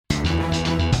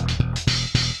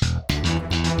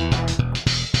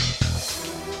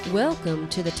Welcome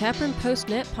to the Tapron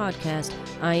PostNet podcast.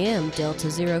 I am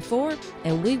Delta 04,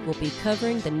 and we will be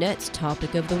covering the Net's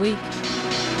topic of the week.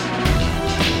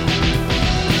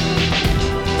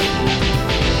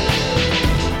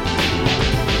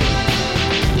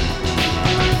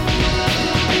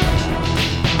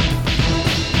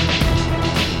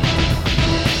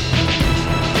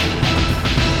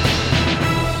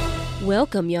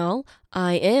 Welcome, y'all.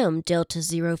 I am Delta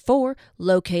 04,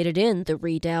 located in the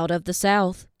Redoubt of the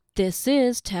South. This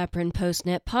is Tapron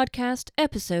PostNet Podcast,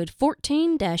 episode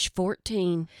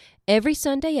 14-14. Every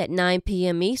Sunday at 9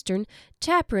 p.m. Eastern,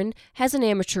 Tapron has an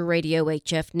amateur radio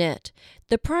HF net.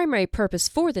 The primary purpose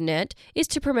for the net is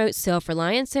to promote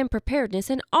self-reliance and preparedness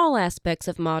in all aspects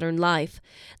of modern life.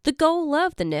 The goal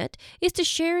of the net is to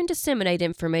share and disseminate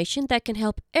information that can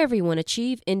help everyone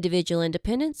achieve individual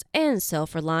independence and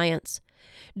self-reliance.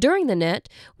 During the net,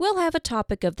 we'll have a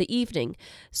topic of the evening,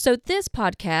 so this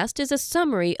podcast is a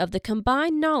summary of the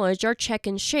combined knowledge our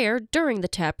check-ins share during the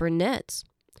Tapron nets.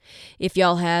 If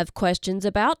y'all have questions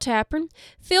about Tapron,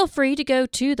 feel free to go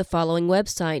to the following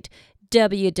website,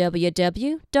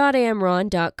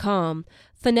 www.amron.com.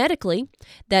 Phonetically,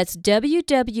 that's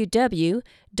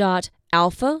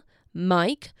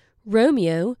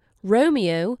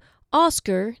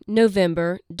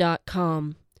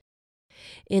www.alpha-mike-romeo-oscar-november.com.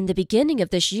 In the beginning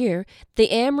of this year, the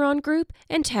Amron Group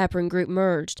and Tapron Group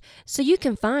merged, so you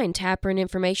can find Tapron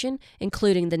information,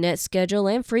 including the net schedule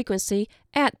and frequency,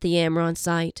 at the Amron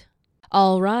site.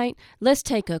 All right, let's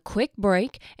take a quick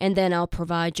break, and then I'll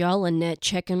provide y'all a net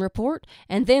check-in report,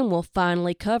 and then we'll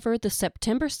finally cover the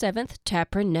September 7th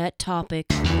Tapron net topic.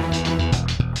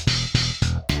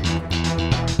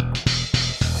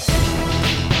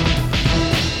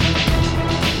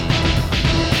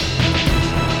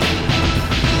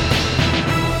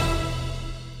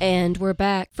 And we're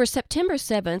back. For September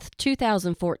 7th,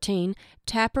 2014,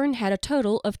 Tapron had a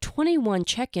total of 21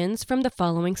 check-ins from the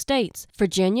following states: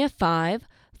 Virginia 5,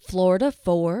 Florida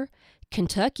 4,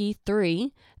 Kentucky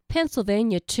 3,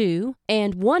 Pennsylvania 2,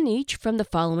 and 1 each from the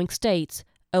following states: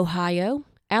 Ohio,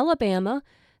 Alabama,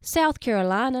 South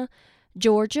Carolina,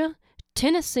 Georgia,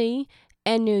 Tennessee,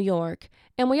 and New York.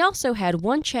 And we also had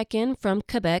 1 check-in from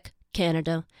Quebec,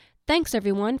 Canada. Thanks,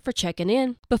 everyone, for checking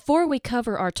in. Before we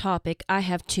cover our topic, I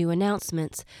have 2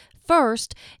 announcements.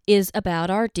 First is about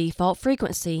our default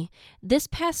frequency. This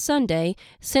past Sunday,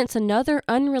 since another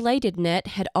unrelated net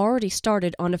had already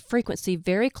started on a frequency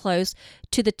very close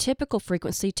to the typical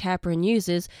frequency Tapron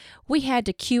uses, we had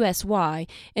to QSY,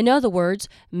 in other words,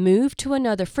 move to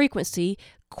another frequency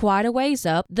quite a ways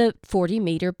up the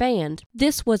 40-meter band.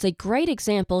 This was a great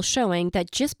example showing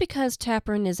that just because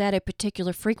Tapron is at a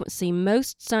particular frequency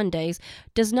most Sundays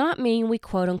does not mean we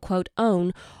quote-unquote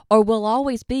own or will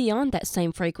always be on that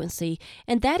same frequency,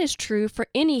 and that is true for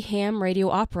any ham radio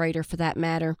operator for that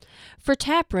matter. For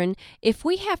Tapron, if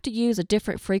we have to use a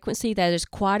different frequency that is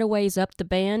quite a ways up the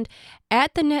band,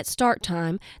 at the net start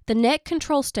time, the net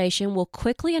control station will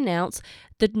quickly announce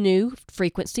the new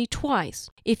frequency twice.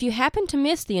 If you happen to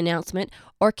miss the announcement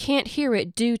or can't hear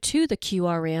it due to the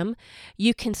QRM,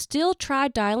 you can still try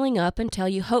dialing up until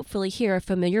you hopefully hear a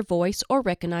familiar voice or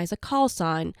recognize a call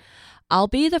sign. I'll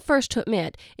be the first to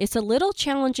admit it's a little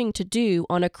challenging to do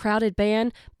on a crowded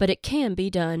band, but it can be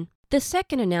done. The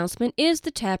second announcement is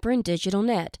the Tapron Digital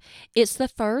Net. It's the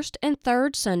first and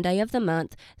third Sunday of the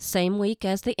month, same week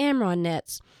as the Amron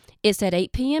nets. It's at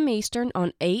 8 p.m. Eastern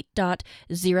on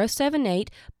 8.078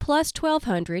 plus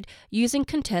 1200 using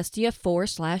Contestia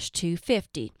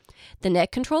 4/250. The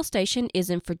net control station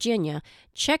is in Virginia.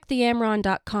 Check the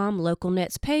Amron.com local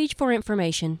nets page for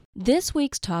information. This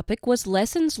week's topic was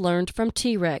lessons learned from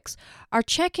T-Rex. Our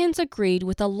check-ins agreed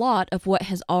with a lot of what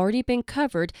has already been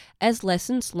covered as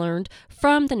lessons learned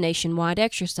from the nationwide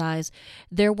exercise.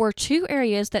 There were 2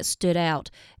 areas that stood out: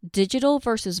 digital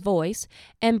versus voice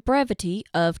and brevity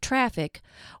of traffic.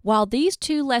 While these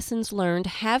 2 lessons learned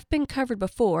have been covered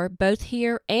before, both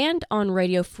here and on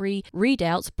Radio Free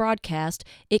Redoubt's broadcast,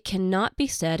 it cannot be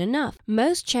said enough.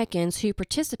 Most check-ins who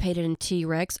participated in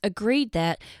T-Rex agreed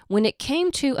that when it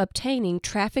came to obtaining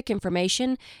traffic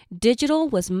information, digital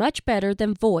was much better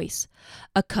than voice.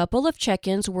 A couple of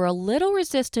check-ins were a little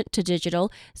resistant to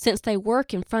digital since they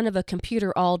work in front of a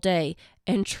computer all day,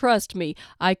 and trust me,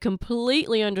 I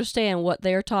completely understand what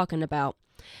they are talking about.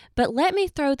 But let me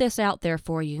throw this out there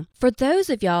for you. For those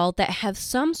of y'all that have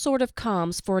some sort of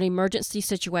comms for an emergency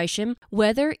situation,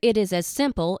 whether it is as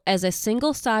simple as a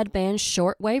single sideband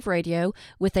shortwave radio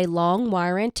with a long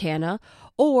wire antenna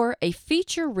or a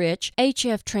feature-rich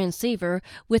HF transceiver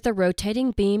with a rotating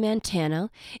beam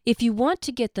antenna, if you want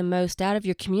to get the most out of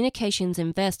your communications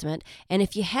investment, and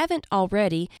if you haven't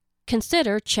already,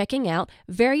 consider checking out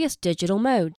various digital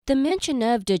modes. The mention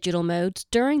of digital modes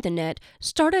during the net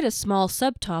started a small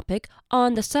subtopic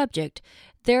on the subject.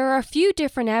 There are a few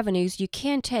different avenues you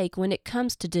can take when it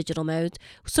comes to digital modes,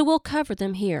 so we'll cover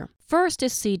them here. First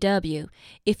is CW.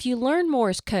 If you learn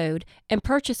Morse code and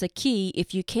purchase a key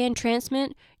if you can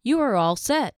transmit, you are all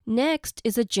set. Next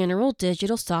is a general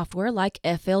digital software like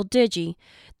FLDigi.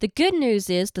 The good news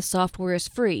is the software is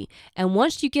free, and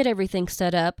once you get everything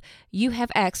set up, you have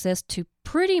access to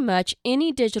pretty much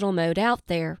any digital mode out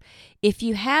there. If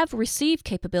you have receive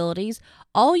capabilities,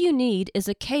 all you need is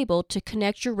a cable to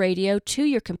connect your radio to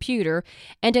your computer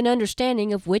and an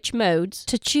understanding of which modes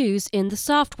to choose in the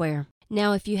software.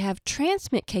 Now, if you have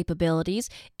transmit capabilities,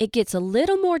 it gets a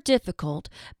little more difficult,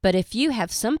 but if you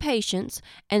have some patience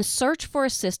and search for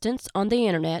assistance on the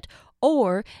internet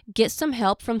or get some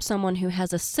help from someone who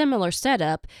has a similar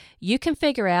setup, you can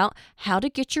figure out how to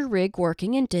get your rig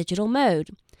working in digital mode.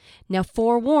 Now,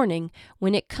 forewarning,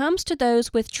 when it comes to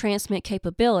those with transmit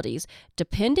capabilities,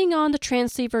 depending on the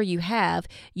transceiver you have,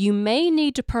 you may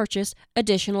need to purchase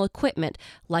additional equipment,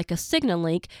 like a signal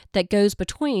link that goes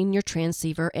between your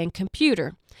transceiver and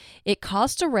computer. It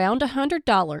costs around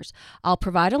 $100. I'll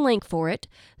provide a link for it.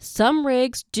 Some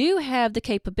rigs do have the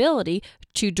capability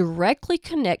to directly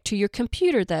connect to your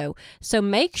computer though, so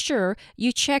make sure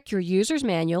you check your user's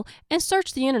manual and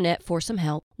search the internet for some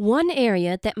help. One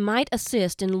area that might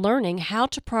assist in learning how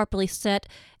to properly set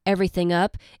everything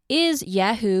up is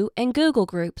Yahoo and Google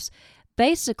groups.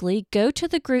 Basically, go to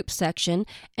the group section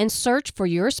and search for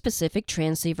your specific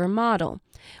transceiver model.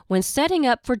 When setting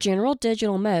up for general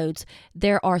digital modes,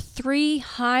 there are 3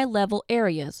 high-level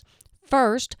areas.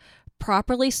 First,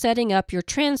 properly setting up your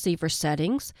transceiver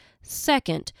settings.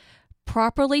 Second,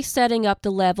 properly setting up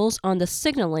the levels on the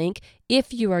signal link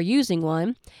if you are using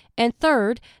one. And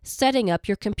third, setting up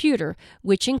your computer,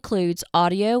 which includes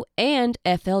audio and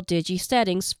FLDigi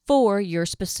settings for your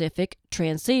specific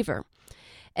transceiver.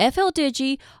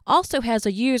 FLDigi also has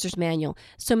a user's manual,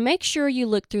 so make sure you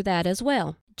look through that as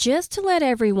well. Just to let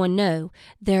everyone know,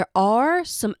 there are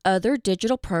some other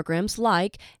digital programs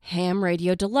like Ham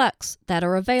Radio Deluxe that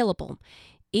are available.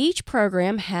 Each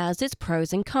program has its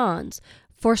pros and cons.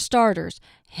 For starters,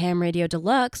 Ham Radio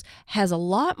Deluxe has a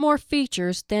lot more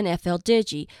features than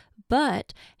FLDigi,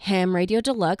 but Ham Radio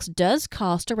Deluxe does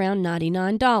cost around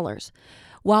 $99.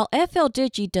 While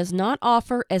FLDigi does not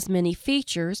offer as many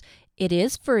features, it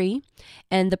is free,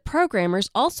 and the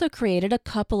programmers also created a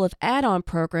couple of add-on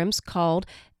programs called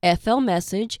FL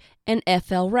Message and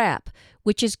FL Wrap,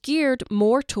 which is geared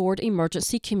more toward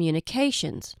emergency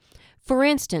communications. For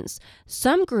instance,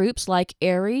 some groups like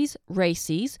ARES,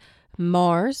 RACES,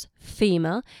 Mars,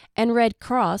 FEMA, and Red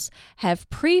Cross have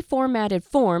pre-formatted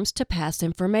forms to pass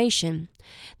information.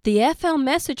 The FL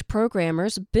Message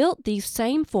programmers built these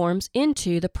same forms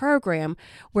into the program,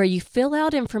 where you fill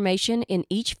out information in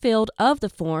each field of the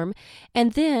form,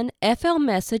 and then FL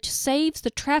Message saves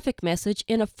the traffic message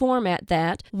in a format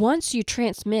that, once you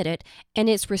transmit it and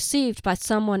it's received by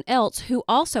someone else who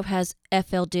also has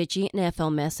FLDigi and FL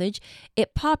Message,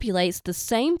 it populates the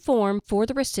same form for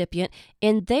the recipient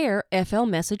in their FL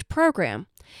Message program.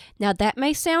 Now that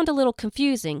may sound a little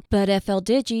confusing, but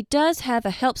FLDigi does have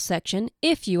a help section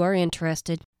if you are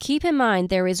interested. Keep in mind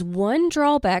there is one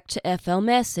drawback to FL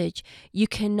Message. You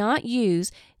cannot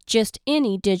use just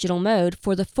any digital mode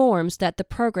for the forms that the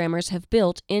programmers have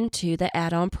built into the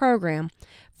add-on program.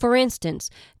 For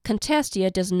instance, Contestia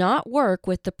does not work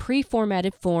with the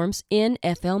pre-formatted forms in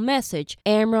FL Message.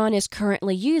 Amron is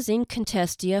currently using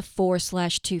Contestia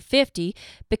 4/250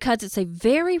 because it's a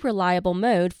very reliable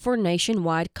mode for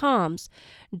nationwide comms.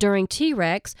 During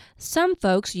T-Rex, some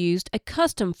folks used a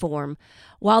custom form.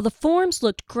 While the forms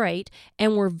looked great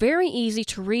and were very easy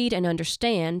to read and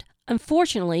understand,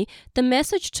 unfortunately, the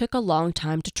message took a long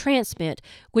time to transmit,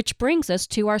 which brings us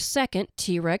to our second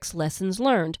T-Rex lessons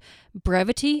learned: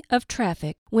 brevity of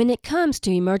traffic. When it comes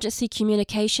to emergency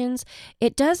communications,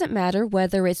 it doesn't matter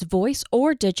whether it's voice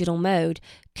or digital mode.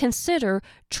 Consider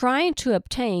trying to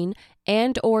obtain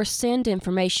and/or send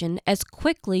information as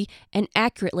quickly and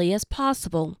accurately as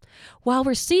possible. While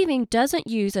receiving doesn't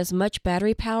use as much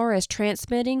battery power as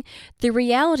transmitting, the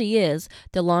reality is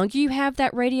the longer you have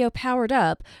that radio powered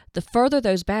up, the further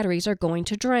those batteries are going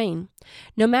to drain.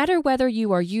 No matter whether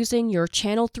you are using your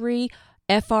Channel 3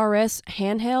 FRS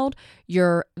handheld,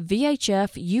 your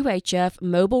VHF UHF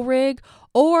mobile rig,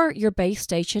 or your base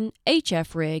station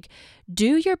HF rig.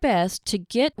 Do your best to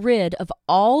get rid of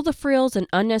all the frills and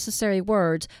unnecessary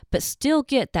words, but still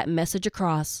get that message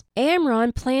across.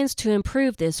 Amron plans to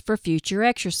improve this for future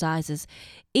exercises.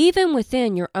 Even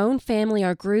within your own family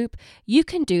or group, you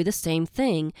can do the same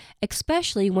thing,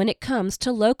 especially when it comes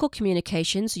to local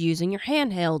communications using your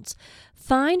handhelds.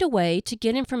 Find a way to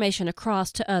get information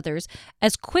across to others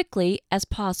as quickly as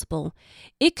possible.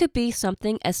 It could be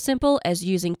something as simple as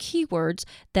using keywords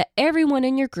that everyone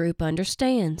in your group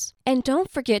understands. And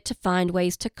don't forget to find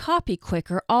ways to copy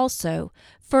quicker also.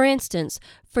 For instance,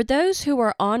 for those who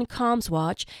are on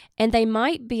CommsWatch and they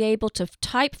might be able to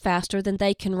type faster than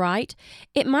they can write,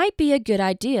 it might be a good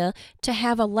idea to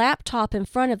have a laptop in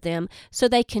front of them so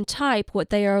they can type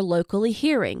what they are locally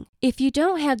hearing. If you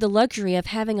don't have the luxury of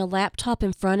having a laptop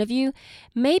in front of you,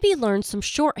 maybe learn some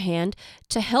shorthand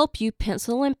to help you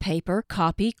pencil and paper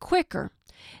copy quicker.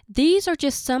 These are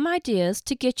just some ideas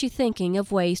to get you thinking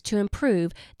of ways to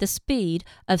improve the speed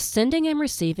of sending and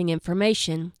receiving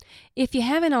information. If you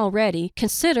haven't already,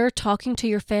 consider talking to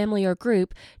your family or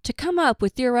group to come up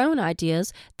with your own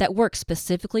ideas that work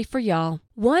specifically for y'all.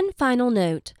 One final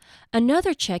note.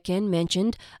 Another check-in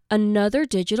mentioned another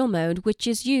digital mode which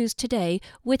is used today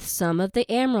with some of the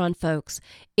Amron folks.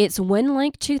 It's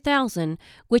WinLink 2000,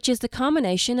 which is the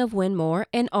combination of WinMore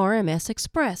and RMS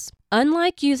Express.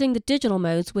 Unlike using the digital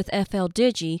modes with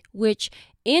FLDigi, which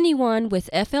anyone with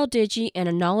FLDigi and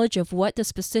a knowledge of what the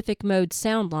specific modes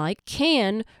sound like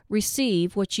can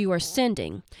receive what you are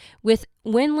sending. With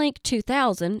WinLink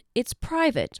 2000, it's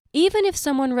private. Even if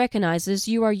someone recognizes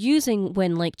you are using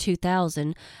WinLink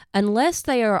 2000, unless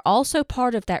they are also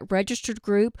part of that registered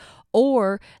group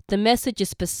or the message is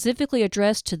specifically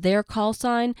addressed to their call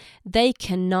sign, they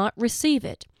cannot receive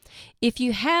it. If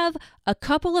you have a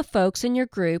couple of folks in your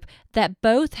group that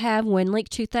both have WinLink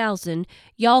 2000,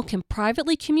 y'all can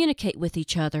privately communicate with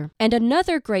each other. And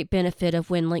another great benefit of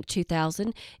WinLink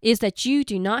 2000 is that you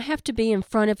do not have to be in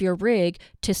front of your rig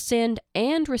to send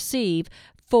and receive.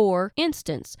 For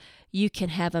instance, you can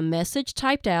have a message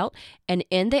typed out and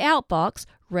in the outbox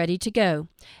ready to go.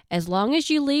 As long as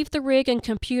you leave the rig and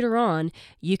computer on,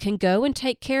 you can go and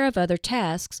take care of other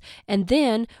tasks, and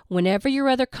then whenever your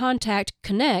other contact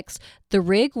connects, the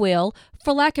rig will,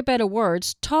 for lack of better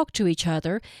words, talk to each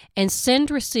other and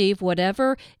receive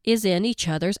whatever is in each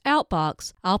other's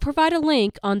outbox. I'll provide a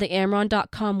link on the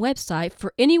Amron.com website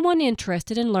for anyone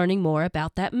interested in learning more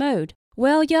about that mode.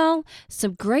 Well, y'all,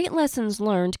 some great lessons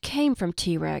learned came from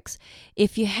T-Rex.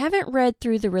 If you haven't read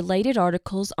through the related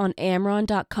articles on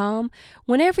Amron.com,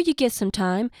 whenever you get some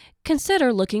time,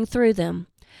 consider looking through them.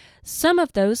 Some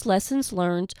of those lessons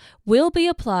learned will be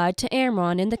applied to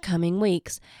Amron in the coming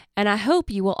weeks, and I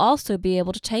hope you will also be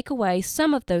able to take away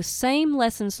some of those same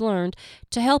lessons learned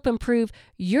to help improve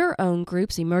your own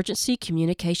group's emergency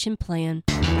communication plan.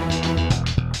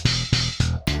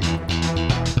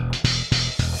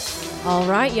 All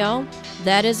right, y'all,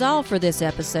 that is all for this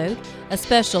episode. A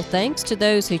special thanks to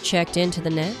those who checked into the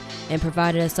net and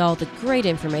provided us all the great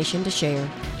information to share.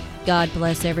 God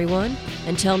bless everyone.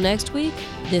 Until next week,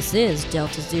 this is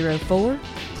Delta 04,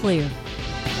 clear.